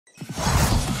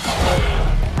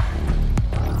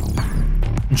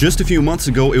Just a few months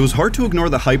ago, it was hard to ignore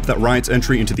the hype that Riot's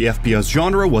entry into the FPS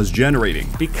genre was generating.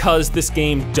 Because this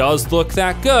game does look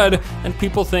that good, and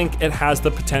people think it has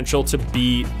the potential to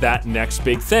be that next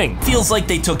big thing. Feels like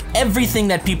they took everything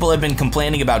that people have been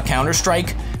complaining about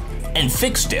Counter-Strike and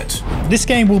fixed it. This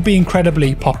game will be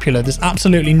incredibly popular, there's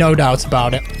absolutely no doubt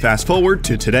about it. Fast forward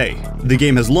to today. The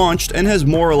game has launched and has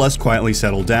more or less quietly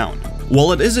settled down.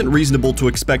 While it isn't reasonable to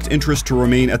expect interest to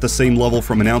remain at the same level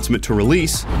from announcement to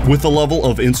release, with the level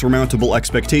of insurmountable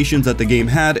expectations that the game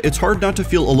had, it's hard not to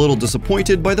feel a little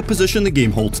disappointed by the position the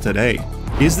game holds today.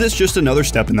 Is this just another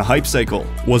step in the hype cycle?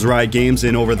 Was Riot Games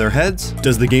in over their heads?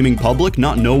 Does the gaming public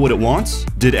not know what it wants?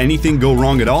 Did anything go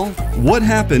wrong at all? What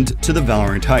happened to the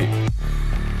Valorant hype?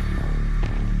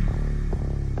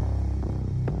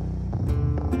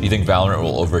 Do you think Valorant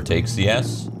will overtake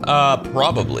CS?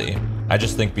 Probably. I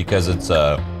just think because it's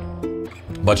a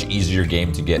much easier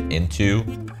game to get into,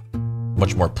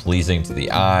 much more pleasing to the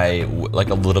eye, like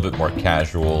a little bit more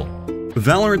casual.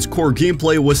 Valorant's core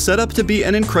gameplay was set up to be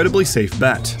an incredibly safe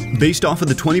bet, based off of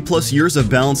the 20+ years of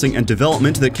balancing and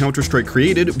development that Counter-Strike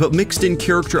created, but mixed in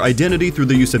character identity through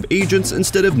the use of agents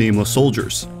instead of nameless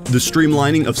soldiers. The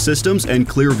streamlining of systems and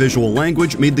clear visual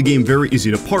language made the game very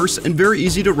easy to parse and very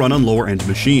easy to run on lower-end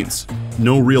machines.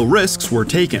 No real risks were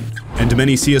taken, and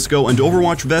many CSGO and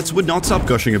Overwatch vets would not stop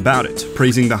gushing about it,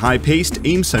 praising the high-paced,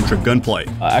 aim-centric gunplay.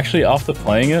 Actually, after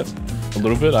playing it a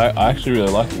little bit, I actually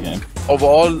really like the game.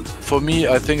 Overall, for me,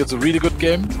 I think it's a really good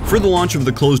game. For the launch of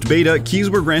the closed beta,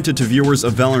 keys were granted to viewers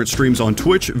of Valorant streams on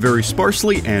Twitch very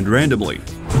sparsely and randomly.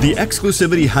 The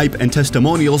exclusivity, hype, and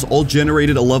testimonials all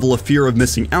generated a level of fear of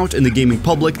missing out in the gaming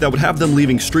public that would have them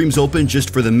leaving streams open just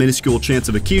for the minuscule chance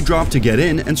of a key drop to get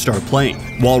in and start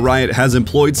playing. While Riot has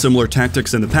employed similar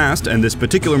tactics in the past, and this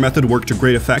particular method worked to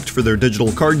great effect for their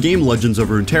digital card game Legends of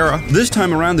Runeterra, this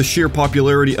time around the sheer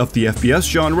popularity of the FPS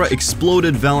genre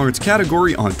exploded Valorant's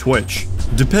category on Twitch.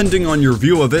 Depending on your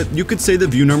view of it, you could say the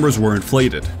view numbers were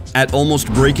inflated, at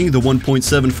almost breaking the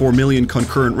 1.74 million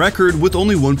concurrent record with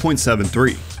only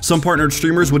 1.73. Some partnered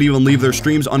streamers would even leave their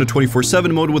streams on a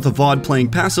 24/7 mode with a VOD playing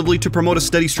passively to promote a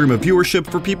steady stream of viewership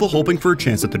for people hoping for a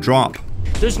chance at the drop.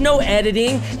 There's no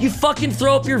editing. You fucking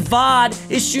throw up your VOD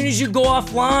as soon as you go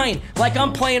offline. Like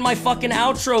I'm playing my fucking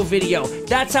outro video.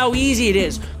 That's how easy it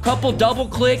is. Couple double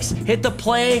clicks, hit the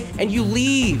play, and you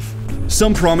leave.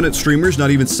 Some prominent streamers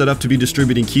not even set up to be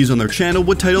distributing keys on their channel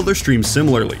would title their streams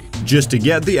similarly, just to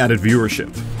get the added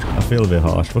viewership. I feel a bit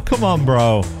harsh, but come on,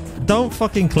 bro. Don't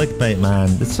fucking clickbait, man.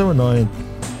 It's so annoying.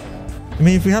 I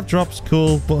mean, if we have drops,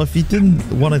 cool, but if you didn't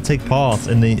want to take part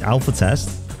in the alpha test,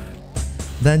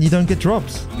 then you don't get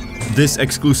drops. This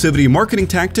exclusivity marketing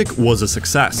tactic was a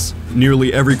success.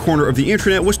 Nearly every corner of the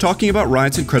internet was talking about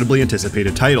Riot's incredibly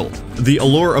anticipated title. The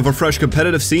allure of a fresh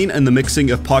competitive scene and the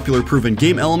mixing of popular proven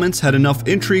game elements had enough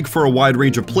intrigue for a wide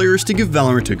range of players to give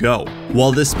Valorant a go.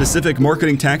 While this specific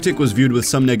marketing tactic was viewed with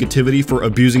some negativity for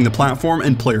abusing the platform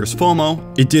and players' FOMO,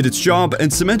 it did its job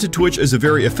and cemented Twitch as a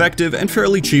very effective and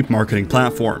fairly cheap marketing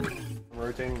platform.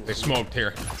 They smoked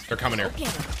here. They're coming here.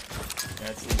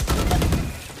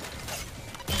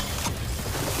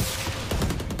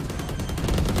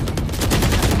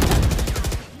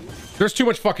 There's too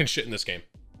much fucking shit in this game.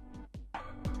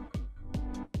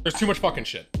 There's too much fucking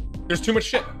shit. There's too much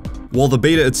shit. While the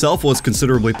beta itself was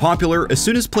considerably popular, as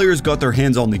soon as players got their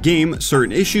hands on the game,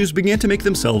 certain issues began to make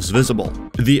themselves visible.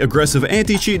 The aggressive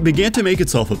anti-cheat began to make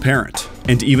itself apparent,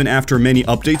 and even after many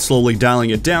updates slowly dialing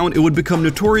it down, it would become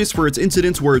notorious for its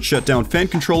incidents where it shut down fan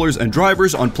controllers and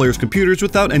drivers on players' computers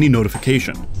without any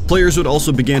notification. Players would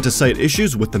also begin to cite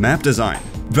issues with the map design.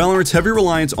 Valorant's heavy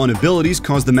reliance on abilities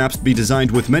caused the maps to be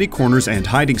designed with many corners and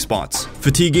hiding spots,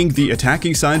 fatiguing the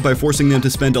attacking side by forcing them to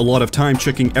spend a lot of time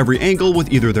checking every angle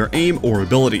with either their aim or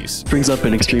abilities. Brings up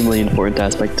an extremely important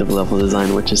aspect of level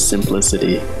design, which is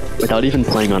simplicity. Without even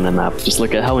playing on a map, just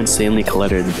look at how insanely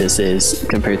cluttered this is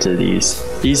compared to these.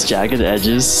 These jagged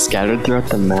edges scattered throughout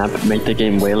the map make the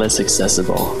game way less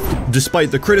accessible.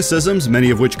 Despite the criticisms, many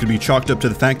of which could be chalked up to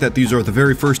the fact that these are the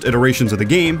very first iterations of the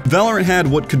game, Valorant had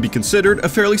what could be considered a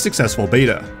fairly successful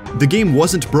beta. The game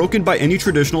wasn't broken by any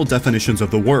traditional definitions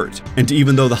of the word, and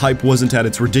even though the hype wasn't at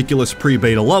its ridiculous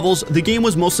pre-beta levels, the game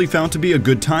was mostly found to be a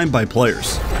good time by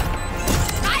players.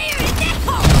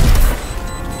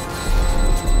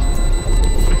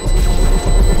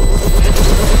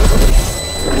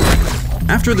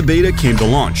 After the beta came the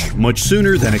launch, much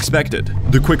sooner than expected.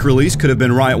 The quick release could have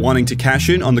been Riot wanting to cash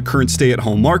in on the current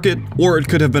stay-at-home market, or it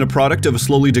could have been a product of a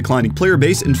slowly declining player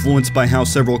base influenced by how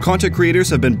several content creators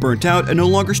have been burnt out and no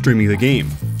longer streaming the game.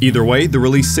 Either way, the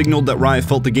release signaled that Riot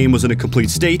felt the game was in a complete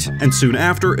state, and soon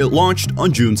after, it launched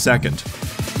on June 2nd.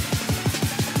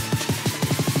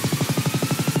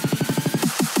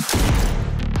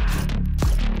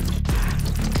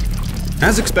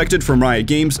 As expected from Riot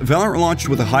Games, Valorant launched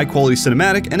with a high-quality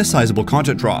cinematic and a sizable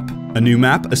content drop. A new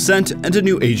map, Ascent, and a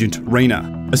new agent,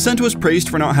 Reyna. Ascent was praised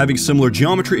for not having similar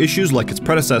geometry issues like its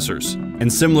predecessors.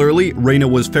 And similarly, Reyna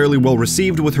was fairly well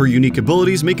received with her unique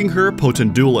abilities, making her a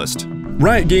potent duelist.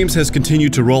 Riot Games has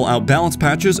continued to roll out balance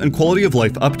patches and quality of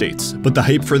life updates, but the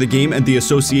hype for the game and the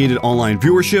associated online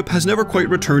viewership has never quite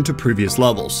returned to previous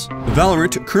levels.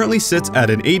 Valorant currently sits at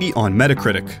an 80 on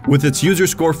Metacritic, with its user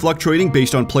score fluctuating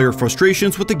based on player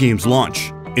frustrations with the game's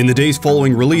launch. In the days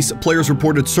following release, players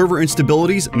reported server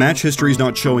instabilities, match histories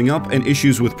not showing up, and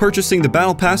issues with purchasing the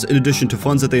Battle Pass in addition to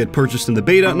funds that they had purchased in the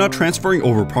beta not transferring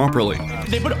over properly.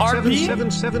 They put RP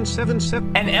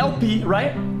and LP,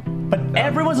 right? But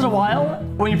every once in a while,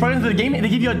 when you plug into the game, they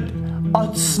give you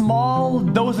a small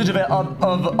dosage of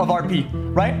RP,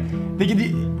 right? They give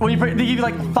you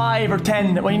like 5 or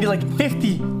 10 when you need like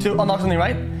 50 to unlock something,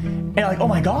 right? And you're like, oh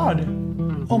my god,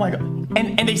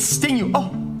 and they sting you.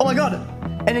 Oh my god,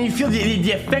 and then you feel the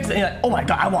effects, and you're like, oh my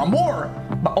god, I want more.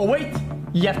 But oh wait,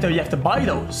 you have to buy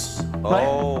those,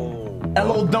 right? A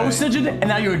little dosage in it, and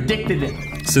now you're addicted.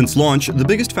 Since launch, the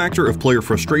biggest factor of player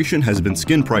frustration has been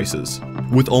skin prices.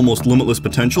 With almost limitless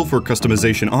potential for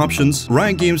customization options,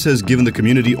 Riot Games has given the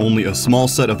community only a small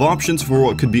set of options for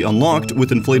what could be unlocked,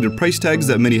 with inflated price tags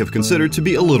that many have considered to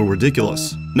be a little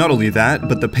ridiculous. Not only that,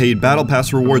 but the paid Battle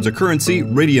Pass rewards a currency,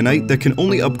 Radianite, that can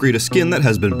only upgrade a skin that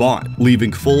has been bought,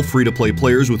 leaving full free-to-play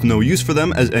players with no use for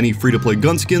them, as any free-to-play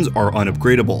gun skins are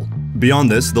unupgradable.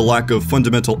 Beyond this, the lack of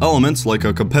fundamental elements like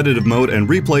a competitive mode and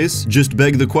replays just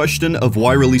beg the question of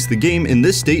why release the game in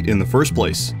this state in the first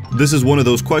place. This is one of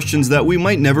those questions that we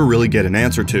might never really get an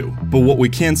answer to, but what we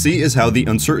can see is how the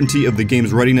uncertainty of the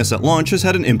game's readiness at launch has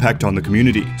had an impact on the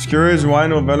community. Curious why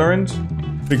no Valorant?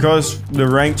 Because the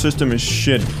ranked system is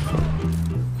shit.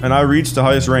 And I reached the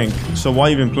highest rank, so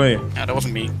why even play? Yeah, that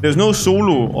wasn't me. There's no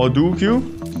solo or duo queue,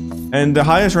 and the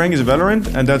highest rank is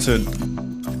Valorant, and that's it.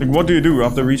 Like, what do you do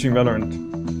after reaching Valorant?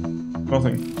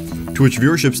 Nothing. Twitch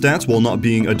viewership stats, while not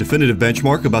being a definitive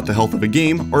benchmark about the health of a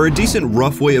game, are a decent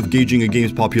rough way of gauging a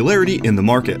game's popularity in the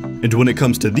market. And when it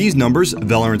comes to these numbers,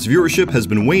 Valorant's viewership has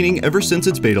been waning ever since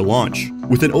its beta launch.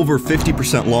 With an over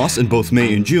 50% loss in both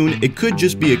May and June, it could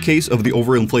just be a case of the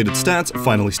overinflated stats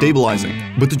finally stabilizing.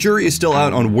 But the jury is still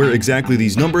out on where exactly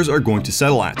these numbers are going to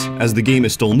settle at, as the game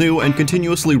is still new and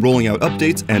continuously rolling out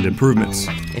updates and improvements.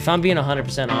 If I'm being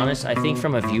 100% honest, I think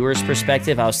from a viewer's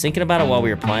perspective, I was thinking about it while we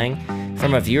were playing.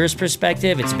 From a viewer's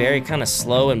perspective, it's very kind of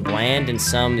slow and bland in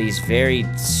some of these very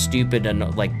stupid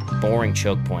and like boring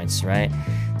choke points, right?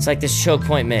 It's like this choke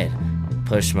point mid,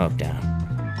 put a smoke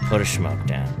down, put a smoke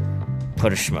down,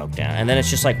 put a smoke down. And then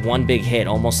it's just like one big hit,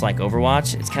 almost like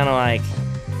Overwatch. It's kind of like,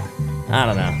 I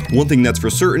don't know. One thing that's for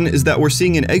certain is that we're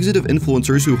seeing an exit of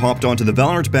influencers who hopped onto the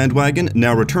Valorant bandwagon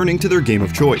now returning to their game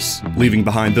of choice, leaving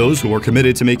behind those who are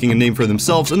committed to making a name for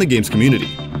themselves in the game's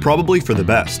community, probably for the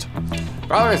best.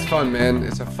 Valorant's fun, man.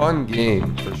 It's a fun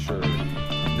game, for sure.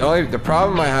 The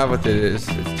problem I have with it is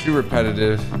it's too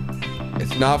repetitive,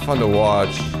 it's not fun to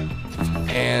watch,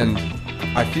 and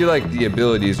I feel like the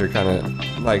abilities are kind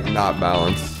of, like, not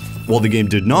balanced. While the game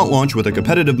did not launch with a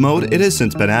competitive mode, it has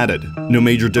since been added. No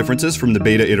major differences from the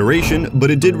beta iteration,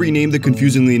 but it did rename the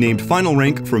confusingly named final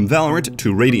rank from Valorant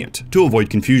to Radiant, to avoid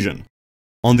confusion.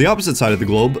 On the opposite side of the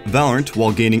globe, Valorant,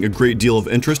 while gaining a great deal of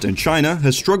interest in China,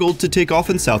 has struggled to take off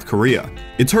in South Korea.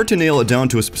 It's hard to nail it down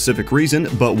to a specific reason,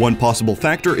 but one possible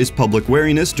factor is public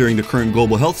wariness during the current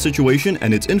global health situation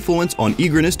and its influence on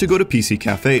eagerness to go to PC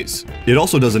cafes. It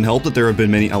also doesn't help that there have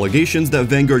been many allegations that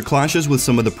Vanguard clashes with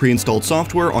some of the pre-installed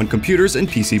software on computers and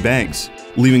PC banks,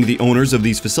 leaving the owners of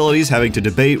these facilities having to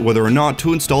debate whether or not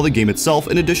to install the game itself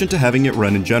in addition to having it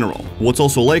run in general. What's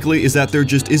also likely is that there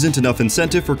just isn't enough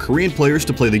incentive for Korean players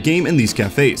to play the game in these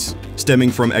cafes,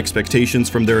 stemming from expectations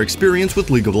from their experience with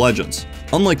League of Legends.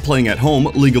 Unlike playing at home,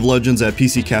 League of Legends at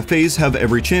PC cafes have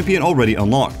every champion already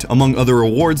unlocked, among other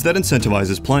rewards that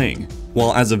incentivizes playing.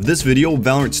 While as of this video,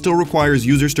 Valorant still requires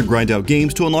users to grind out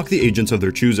games to unlock the agents of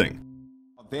their choosing.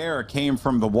 There came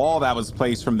from the wall that was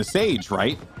placed from the Sage,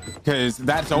 right? Because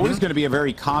that's always going to be a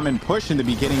very common push in the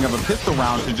beginning of a pistol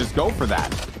round to just go for that.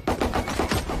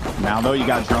 Now, though, you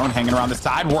got Drone hanging around the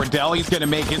side. Wardell, he's going to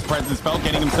make his presence felt,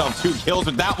 getting himself 2 kills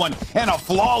with that one. And a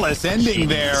flawless ending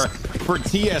there for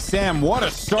TSM. What a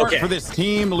start for this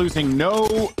team, losing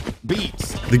no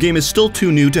beats. The game is still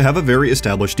too new to have a very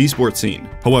established esports scene.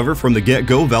 However, from the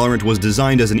get-go, Valorant was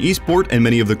designed as an esport, and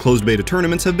many of the closed beta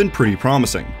tournaments have been pretty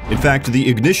promising. In fact, the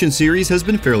Ignition series has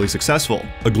been fairly successful,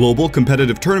 a global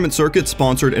competitive tournament circuit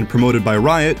sponsored and promoted by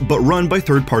Riot, but run by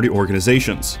third-party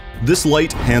organizations. This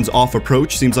light, hands-off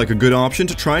approach seems like a good option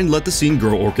to try and let the scene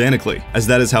grow organically, as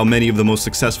that is how many of the most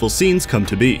successful scenes come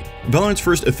to be. Valorant's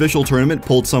first official tournament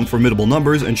pulled some formidable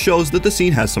numbers and shows that the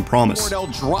scene has some promise. Wardell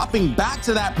dropping back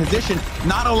to that position,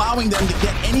 not allowing them to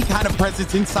get any kind of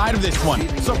presence inside of this one.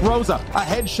 So Rosa, a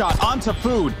headshot onto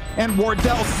Food, and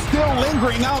Wardell still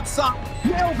lingering outside.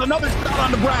 Nails another shot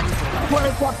on the bracket.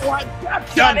 Where's the flat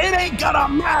depth shot? It ain't gonna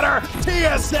matter.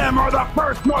 TSM are the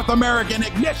first North American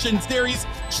Ignition Series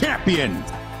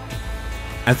champions.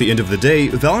 At the end of the day,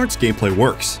 Valorant's gameplay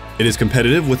works. It is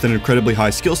competitive with an incredibly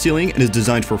high skill ceiling and is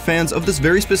designed for fans of this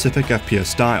very specific FPS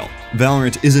style.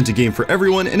 Valorant isn't a game for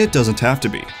everyone, and it doesn't have to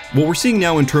be. What we're seeing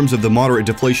now in terms of the moderate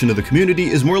deflation of the community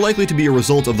is more likely to be a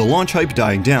result of the launch hype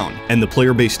dying down, and the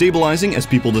player base stabilizing as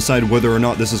people decide whether or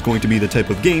not this is going to be the type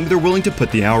of game they're willing to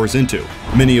put the hours into.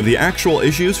 Many of the actual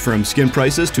issues, from skin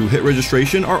prices to hit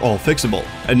registration, are all fixable,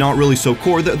 and not really so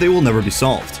core that they will never be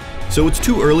solved. So it's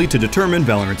too early to determine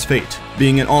Valorant's fate.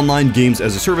 Being an online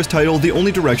games-as-a-service title, the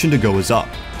only direction to go is up.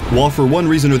 While for one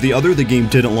reason or the other the game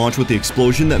didn't launch with the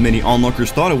explosion that many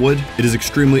onlookers thought it would, it is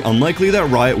extremely unlikely that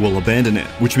Riot will abandon it,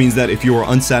 which means that if you are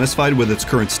unsatisfied with its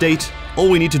current state, all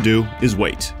we need to do is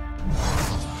wait.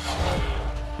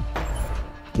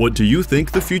 What do you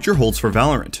think the future holds for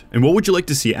Valorant, and what would you like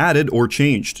to see added or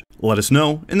changed? Let us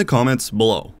know in the comments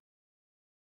below.